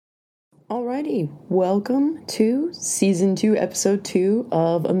Alrighty, welcome to Season 2, Episode 2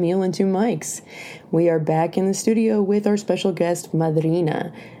 of A Meal and Two Mics. We are back in the studio with our special guest,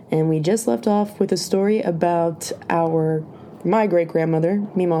 Madrina, and we just left off with a story about my great-grandmother,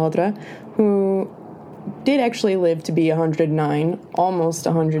 mi Mahodra, who did actually live to be 109, almost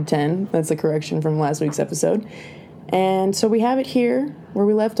 110. That's a correction from last week's episode. And so we have it here where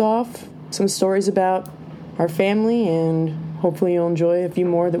we left off, some stories about our family, and hopefully you'll enjoy a few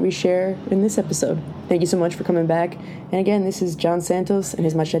more that we share in this episode. Thank you so much for coming back. And again, this is John Santos and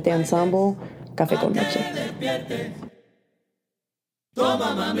his Machete Ensemble, Café con Leche.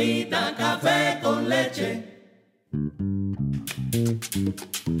 Toma mamita, café con leche.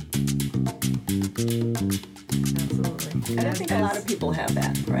 Absolutely. And I think a lot of people have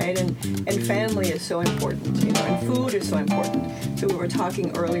that, right? And family is so important, and food is so important. So we were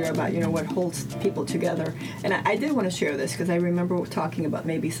talking earlier about, what holds people together. And I did want to share this because I remember talking about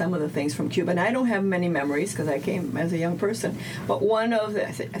maybe some of the things from Cuba. And I don't have many memories because I came as a young person. But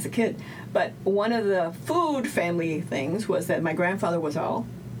as a kid, but one of the food family things was that my grandfather was our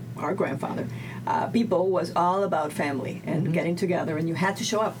grandfather. People was all about family and getting together, and you had to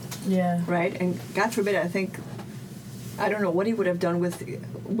show up. Yeah. Right? And God forbid, I don't know what he would have done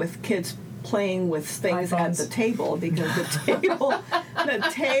with kids playing with things at the table, because the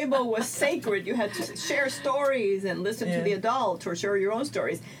table was sacred. You had to share stories and listen to the adults or share your own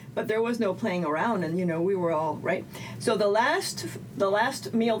stories. But there was no playing around, and we were all right. So the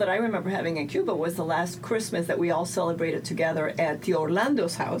last meal that I remember having in Cuba was the last Christmas that we all celebrated together at the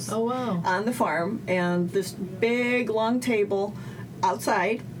Orlando's house. Oh, wow. On the farm, and this big long table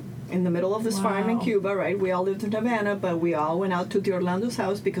outside in the middle of this farm in Cuba, right? We all lived in Havana, but we all went out to the Orlando's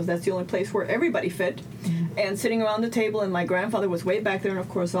house because that's the only place where everybody fit. And sitting around the table, and my grandfather was way back there, and of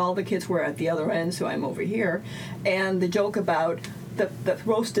course all the kids were at the other end, so I'm over here. And the joke about the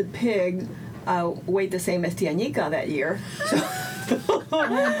roasted pig weighed the same as Tianica that year. So Oh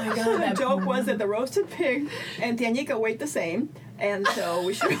my God, the joke was that the roasted pig and Tianica weighed the same, and so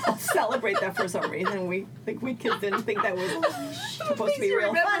we should all celebrate that for some reason. We kids didn't think that was supposed to be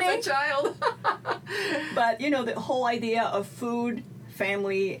real funny. As a child. But the whole idea of food,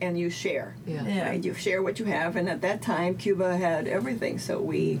 family, and you share. Yeah. Right? You share what you have, and at that time Cuba had everything. So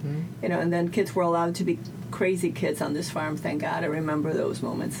we, and then kids were allowed to be crazy kids on this farm. Thank God, I remember those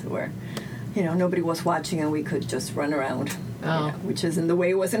moments where, nobody was watching and we could just run around. Which isn't the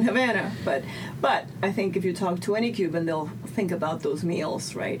way it was in Havana. But I think if you talk to any Cuban, they'll think about those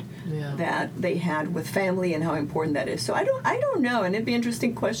meals, right? Yeah. That they had with family and how important that is. So I don't know, and it'd be an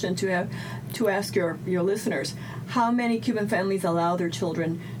interesting question to ask your listeners. How many Cuban families allow their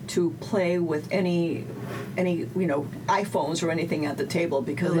children to play with any iPhones or anything at the table?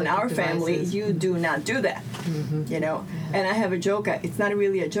 Because in our family, you do not do that. And I have a joke. It's not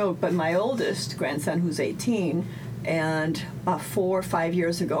really a joke, but my oldest grandson, who's 18, and about 4 or 5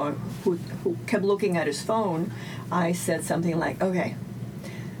 years ago, who kept looking at his phone, I said something like, okay,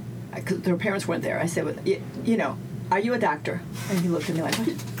 because their parents weren't there. I said, are you a doctor? And he looked at me like,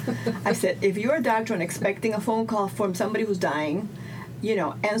 what? I said, if you're a doctor and expecting a phone call from somebody who's dying,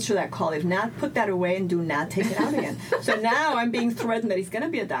 answer that call. If not, put that away and do not take it out again. So now I'm being threatened that he's going to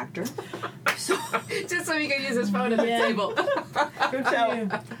be a doctor. So, just so he can use his phone at the table. So,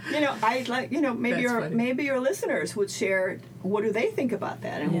 I'd like, maybe your listeners would share, what do they think about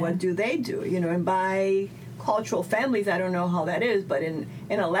that, and what do they do? And by cultural families, I don't know how that is, but in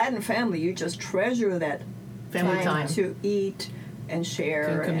a Latin family, you just treasure that family time to eat and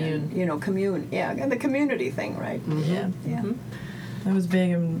share and commune. Commune. Yeah, and the community thing, right? Yeah. Yeah. That was big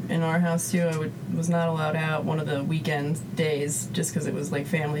in our house too. I was not allowed out one of the weekend days just because it was like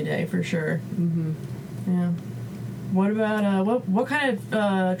family day for sure. Yeah. What about what kind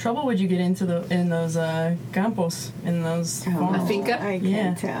of trouble would you get in those campos, in those farms? A finca? I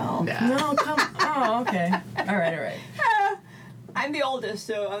can't tell. No, come. Oh, okay. All right. I'm the oldest,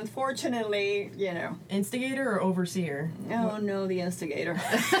 so unfortunately, Instigator or overseer? Oh no, the instigator.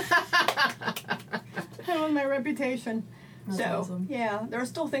 That was my reputation. That's awesome. Yeah, there are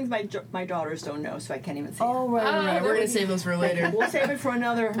still things my daughters don't know, so I can't even say. Oh, right. We're gonna save those for later. We'll save it for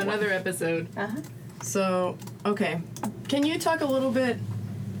another episode. So, okay, can you talk a little bit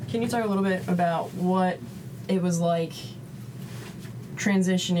about what it was like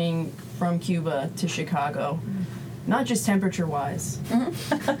transitioning from Cuba to Chicago? Not just temperature-wise,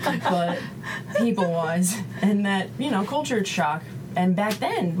 but people-wise, and that, culture shock. And back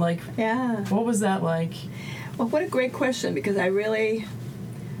then, what was that like? Well, what a great question, because I really,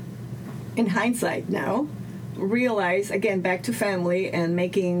 in hindsight now, realize, again, back to family and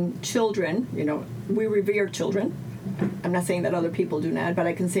making children, we revere children. I'm not saying that other people do not, but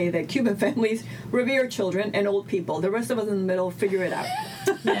I can say that Cuban families revere children and old people. The rest of us in the middle figure it out.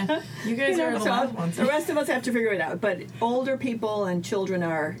 Yeah, you guys are the So last ones. the rest of us have to figure it out. But older people and children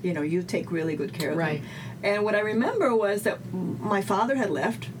are, you take really good care of Right. them. And what I remember was that my father had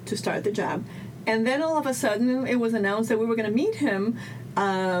left to start the job. And then all of a sudden, it was announced that we were going to meet him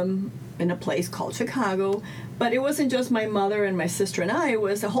in a place called Chicago. But it wasn't just my mother and my sister and I. It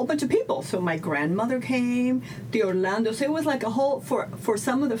was a whole bunch of people. So my grandmother came, the Orlando. So it was like a whole, for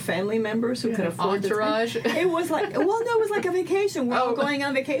some of the family members who could afford entourage. it was like, well, no, it was like a vacation. We're all going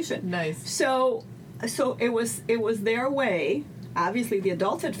on vacation. Nice. So it was their way. Obviously, the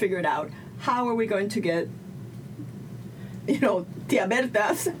adults had figured out how are we going to get, Tia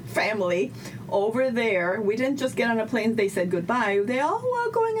Berta's family over there. We didn't just get on a plane. They said goodbye. They all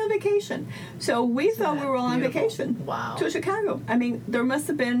were going on vacation. So we thought we were all on beautiful? vacation. Wow. To Chicago. I mean, there must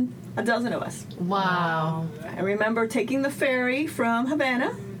have been a dozen of us. Wow. I remember taking the ferry from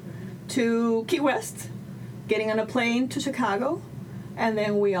Havana to Key West, getting on a plane to Chicago, and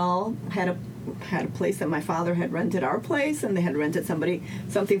then we all had a place that my father had rented our place, and they had rented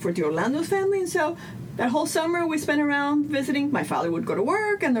something for the Orlando's family, and so that whole summer we spent around visiting. My father would go to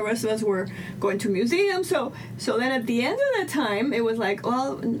work, and the rest of us were going to museums. So then at the end of that time, it was like,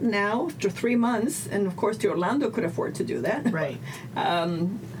 well, now after 3 months, and of course the Orlando could afford to do that. Right.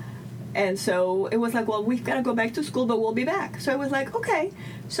 And so it was like, well, we've got to go back to school, but we'll be back. So it was like, okay.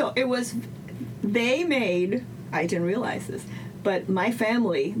 So I didn't realize this, but my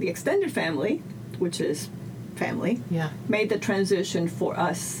family, the extended family, which is family, Yeah. made the transition for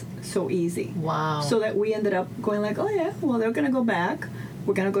us so easy. Wow. So that we ended up going like, oh yeah, well, they're going to go back.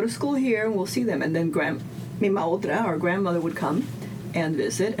 We're going to go to school here, and we'll see them. And then Mima Otra, our grandmother, would come and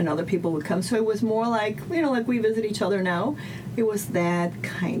visit, and other people would come. So it was more like, like we visit each other now. It was that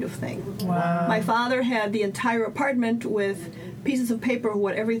kind of thing. Wow. My father had the entire apartment with pieces of paper,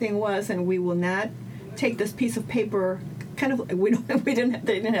 what everything was, and we will not take this piece of paper. Kind of, they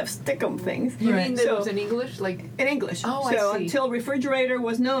didn't have stickum things. You Right. mean that So- it was in English? Like, In English. Oh, I so see. until refrigerator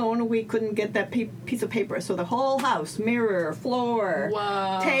was known, we couldn't get that piece of paper. So the whole house, mirror, floor,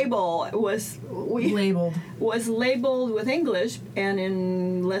 Wow. table Labeled. was labeled with English, and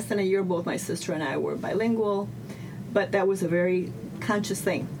in less than a year, both my sister and I were bilingual. But that was a very conscious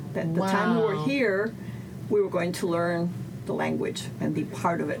thing. That the time we were Wow. here, we were going to learn the language and be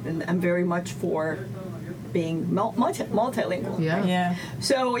part of it. And I'm very much for being multilingual. yeah. Yeah.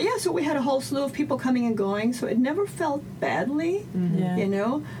 So we had a whole slew of people coming and going. So it never felt badly.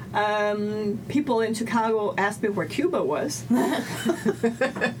 Yeah. People in Chicago asked me where Cuba was.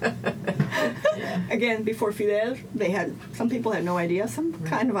 Again, before Fidel, some people had no idea, some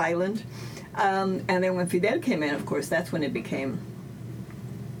kind of island. And then when Fidel came in, of course, that's when it became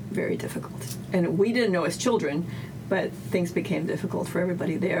very difficult. And we didn't know as children, but things became difficult for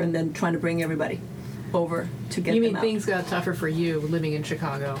everybody there. And then trying to bring everybody over to get You them mean out. things got tougher for you living in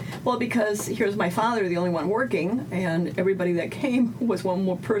Chicago? Well, because here's my father, the only one working, and everybody that came was one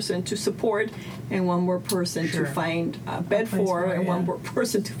more person to support, and one more person Sure. to find a bed place for, for, and one yeah. more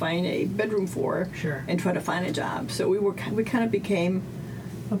person to find a bedroom for, Sure. and try to find a job. So we kind of became,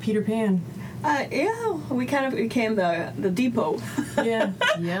 Oh, Peter Pan. we kind of became the depot Yeah.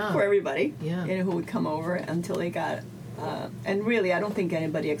 Yeah. for everybody, Yeah. who would come over until they got. And really, I don't think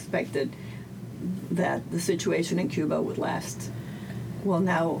anybody expected that the situation in Cuba would last. Well,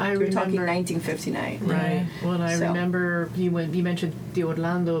 now I we're talking remember- 1959. Right. Well, and I So- remember you mentioned the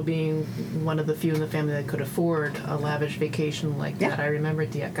Orlando being one of the few in the family that could afford a lavish vacation like Yeah. that. I remember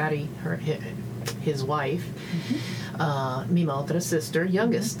Tiakari, his wife, Mima Otra's sister,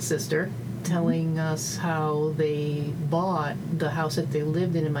 youngest sister, telling us how they bought the house that they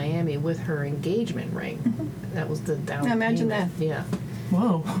lived in Miami with her engagement ring. That was the down Now imagine payment. Yeah.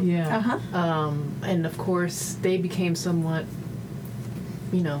 Whoa. Yeah. Uh-huh. And of course, they became somewhat,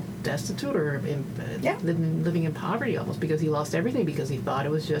 destitute or Yeah. living in poverty almost because he lost everything because he thought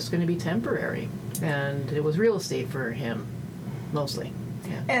it was just going to be temporary. And it was real estate for him, mostly.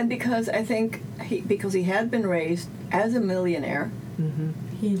 Yeah. And because I think because he had been raised as a millionaire,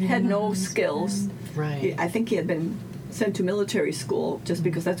 He didn't had no understand. skills. Right. I think he had been sent to military school just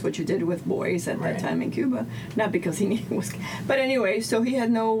because that's what you did with boys at that Right. time in Cuba. Not because he was. But anyway, so he had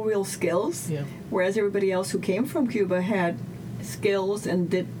no real skills. Yeah. Whereas everybody else who came from Cuba had skills and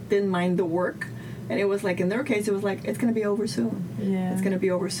didn't mind the work. And it was like, in their case, it was like, it's going to be over soon. Yeah. It's going to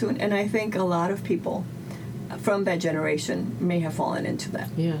be over soon. And I think a lot of people from that generation may have fallen into that.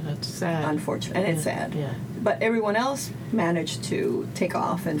 Yeah, that's sad. Unfortunately, and it's Yeah, sad. yeah. But everyone else managed to take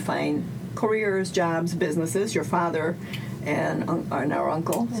off and find careers, jobs, businesses. Your father and our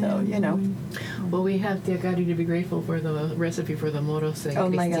uncle. So, you know. Well, we have Tiacari to be grateful for the recipe for the moros and Oh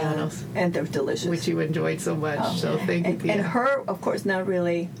my God. cristianos, And they're delicious. which you enjoyed so much. Oh. So thank you, And Tia. her, of course, not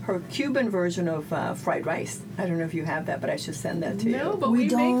really, her Cuban version of fried rice. I don't know if you have that, but I should send that to you. No, but We we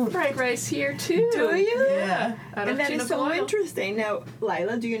don't. make fried rice here too. Do you? Yeah. Out of And that is so Chinocuano. interesting. Now,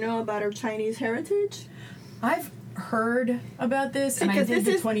 Lila, do you know about her Chinese heritage? I've heard about this, and I did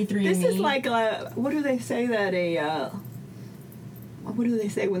the 23andMe. This is like what do they say that what do they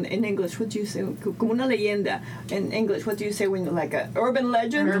say when in English? What do you say? Como una leyenda in English. What do you say when like a urban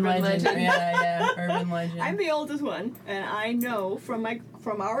legend? urban legend. Yeah, urban legend. I'm the oldest one, and I know from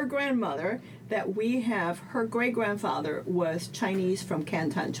our grandmother that we have her great grandfather was Chinese from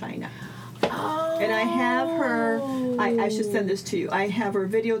Canton, China. Oh. And I have her. I should send this to you. I have her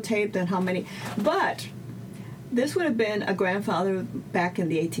videotaped and how many, but. This would have been a grandfather back in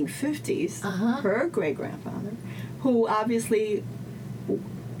the 1850s, her great-grandfather, who obviously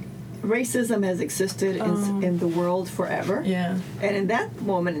racism has existed in the world forever. Yeah. And in that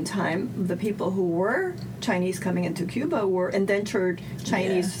moment in time, the people who were Chinese coming into Cuba were indentured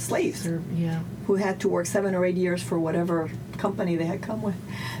Chinese Yeah. slaves Yeah. who had to work 7 or 8 years for whatever company they had come with.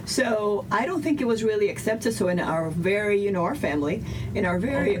 So I don't think it was really accepted. So in our very, our family, in our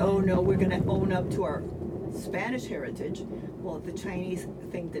very, we're going to own up to our Spanish heritage, well, the Chinese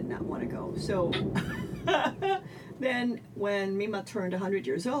thing did not want to go. So then when Mima turned 100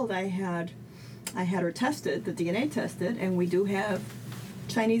 years old, I had her tested, the DNA tested, and we do have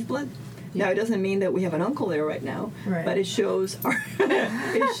Chinese blood. Now it doesn't mean that we have an uncle there right now, Right. but it shows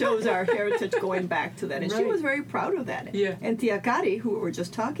our heritage going back to that, and she Right. was very proud of that. Yeah. And Tiacari, who we were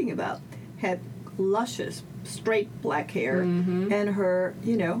just talking about, had luscious, straight black hair, and her,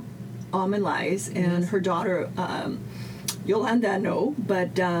 almond eyes, and her daughter Yolanda, no,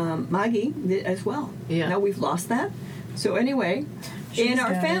 but Maggie did as well. Yeah. Now we've lost that. So anyway, She's in our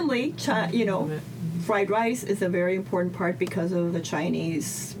got it. family, fried rice is a very important part because of the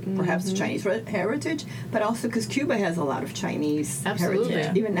Chinese, perhaps the Chinese heritage, but also because Cuba has a lot of Chinese Absolutely.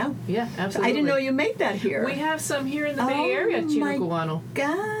 heritage, even now. Yeah, So absolutely. I didn't know you make that here. We have some here in the Oh Bay Area, my Chinocuano.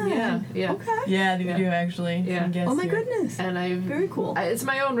 God. Yeah. Okay. Yeah, they Yeah. do actually. Yeah. Some guests Oh my here. goodness. And I Very cool. It's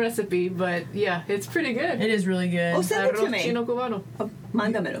my own recipe, but yeah, it's pretty good. It is really good. Oh, send it to Arroz me. Chinocuano.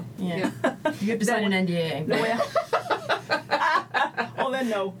 Mándamelo. yeah. You have to sign an NDA. No, oh, then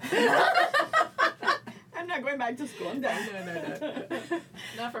no. I'm not going back to school. I'm done. No.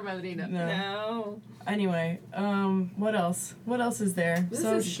 Not for Madrina. No. No. Anyway, what else? What else is there? This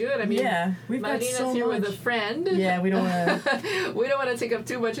is good. I mean, yeah, we've got Madrina's so here much. with a friend. Yeah, we don't want to. We don't want to take up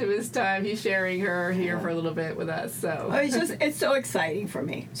too much of his time. He's sharing her here for a little bit with us. So Oh, it's so exciting for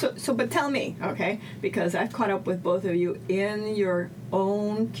me. So, but tell me, okay? Because I've caught up with both of you in your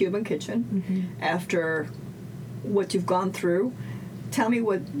own Cuban kitchen after what you've gone through. Tell me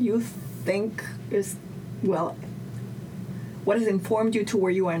what you think is, well, what has informed you to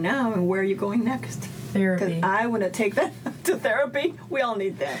where you are now and where are you going next? Because Therapy. I want to take that to therapy. We all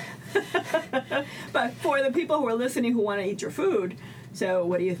need that. But for the people who are listening who want to eat your food, so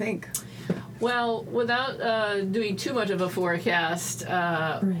what do you think? well, without doing too much of a forecast,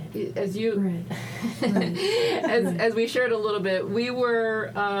 as you as we shared a little bit, we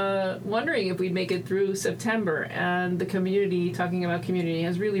were wondering if we'd make it through September, and the community, talking about community,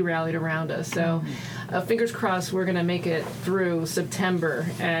 has really rallied around us. So fingers crossed we're going to make it through September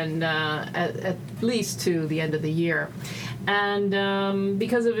and at least to the end of the year. And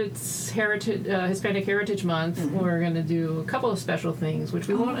because of its heritage, Hispanic Heritage Month, we're going to do a couple of special things, which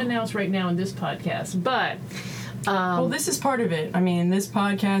we won't announce right now in this podcast, but Well, this is part of it. I mean, this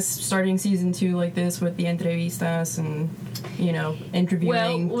podcast, starting season 2 like this with the entrevistas and,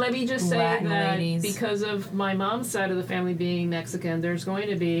 interviewing. well, let me just say Latin that ladies. because of my mom's side of the family being Mexican, there's going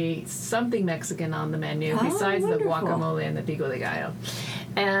to be something Mexican on the menu besides the wonderful. guacamole and the pico de gallo.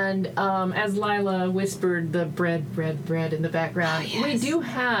 And as Lila whispered the bread in the background, we do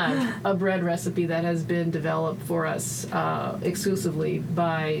have a bread recipe that has been developed for us exclusively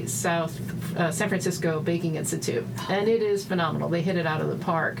by San Francisco Baking Institute. And it is phenomenal. They hit it out of the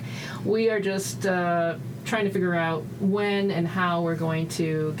park. We are just trying to figure out when and how we're going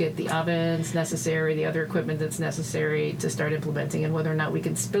to get the ovens necessary, the other equipment that's necessary to start implementing, and whether or not we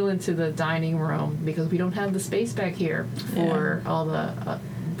can spill into the dining room because we don't have the space back here for all the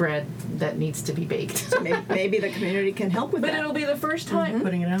bread that needs to be baked. So maybe the community can help with But that. it'll be the first time.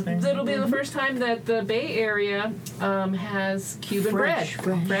 Putting it out there. It'll be the first time that the Bay Area has Cuban bread,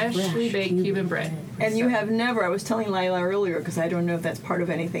 freshly baked Cuban bread. And you have never, I was telling Lila earlier, because I don't know if that's part of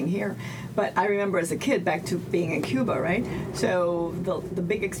anything here, but I remember as a kid, back to being in Cuba, right? So the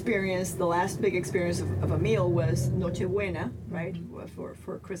big experience, the last big experience of a meal was Nochebuena, right?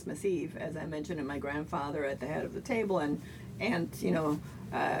 For Christmas Eve, as I mentioned, and my grandfather at the head of the table, and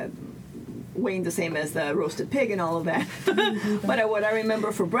weighing the same as the roasted pig and all of that. But what I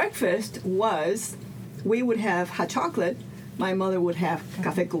remember for breakfast was we would have hot chocolate, my mother would have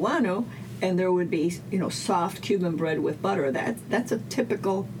café cubano, and there would be, soft Cuban bread with butter. That's a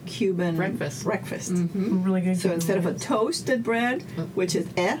typical Cuban breakfast. Mm-hmm. Really good. So instead of a toasted bread, which is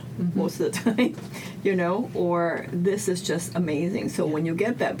most of the time, or this is just amazing. So when you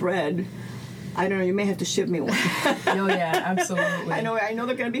get that bread, I don't know, you may have to ship me one. Oh yeah, absolutely. I know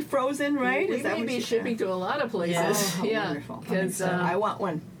they're going to be frozen, right? We may be shipping to a lot of places. Oh, yeah, wonderful. because I want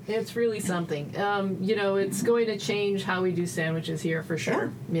one. It's really something. It's going to change how we do sandwiches here for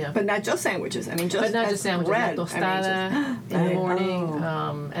sure. Yeah. But not just sandwiches. I mean, but not just sandwiches. Bread. Like tostada in the morning,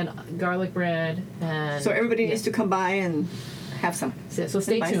 and garlic bread. And so everybody needs to come by and have some. So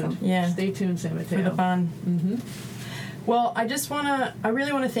stay tuned. Yeah. Stay tuned, San Mateo. For the fun. Mm-hmm. Well, I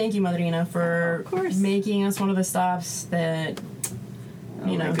really want to thank you, Madrina, for making us one of the stops that,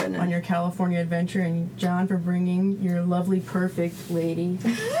 on your California adventure, and John for bringing your lovely, perfect lady.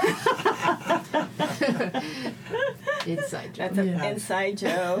 Inside joke. That's an inside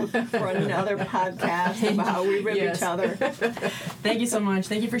joke for another podcast about how we rib each other. Thank you so much.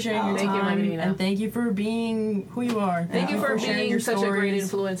 Thank you for sharing your time. And thank you for being who you are. Thank you for being such a great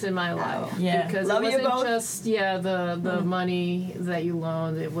influence in my life. Yeah. Because it wasn't just the money that you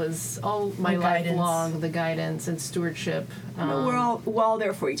loaned. It was all my life long, the guidance and stewardship. We're all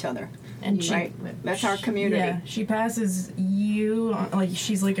there for each other. And that's our community. Yeah, she passes you like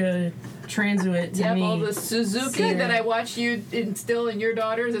she's like a transit to me. All the Suzuki that I watched you instill in your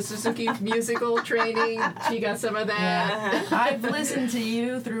daughter, the Suzuki musical training. She got some of that. Yeah. I've listened to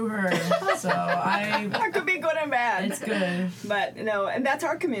you through her, so that could be good and bad. It's good, but and that's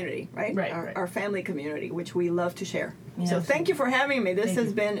our community, right? Our family community, which we love to share. Yeah. So thank you for having me. This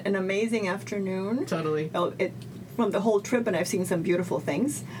has been an amazing afternoon. Totally. From the whole trip, and I've seen some beautiful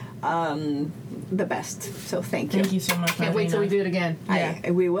things. The best. So thank you. Thank you so much. Can't wait till we do it again.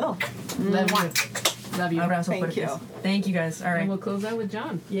 Yeah, we will. Love you. Love you. Thank you. Thank you guys. All right. And we'll close out with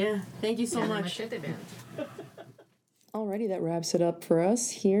John. Yeah. Thank you so much. Band. Alrighty, that wraps it up for us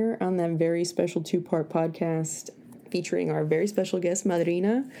here on that very special 2-part podcast featuring our very special guest,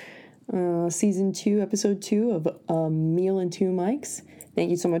 Madrina, Season 2, Episode 2 of A Meal and Two Mics. Thank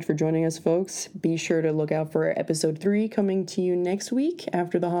you so much for joining us, folks. Be sure to look out for Episode 3 coming to you next week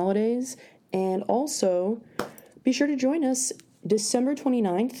after the holidays. And also, be sure to join us December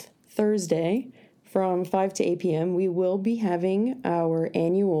 29th, Thursday, from 5 to 8 p.m. We will be having our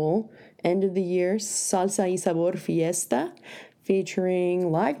annual end-of-the-year Salsa y Sabor Fiesta, featuring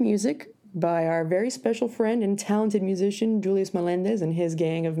live music by our very special friend and talented musician, Julius Melendez and his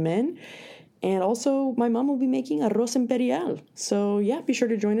gang of men. And also, my mom will be making arroz imperial. So, yeah, be sure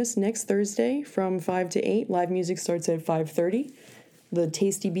to join us next Thursday from 5 to 8. Live music starts at 5:30. The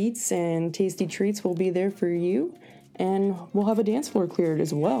tasty beats and tasty treats will be there for you. And we'll have a dance floor cleared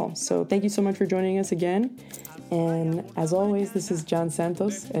as well. So, thank you so much for joining us again. And as always, this is John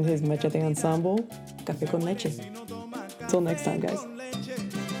Santos and his Machete Ensemble, Café con Leche. Till next time, guys.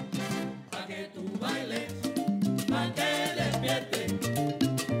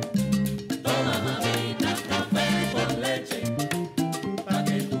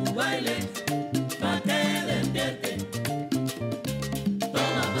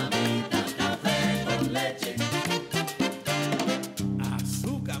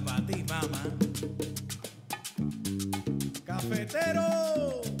 Cafetero.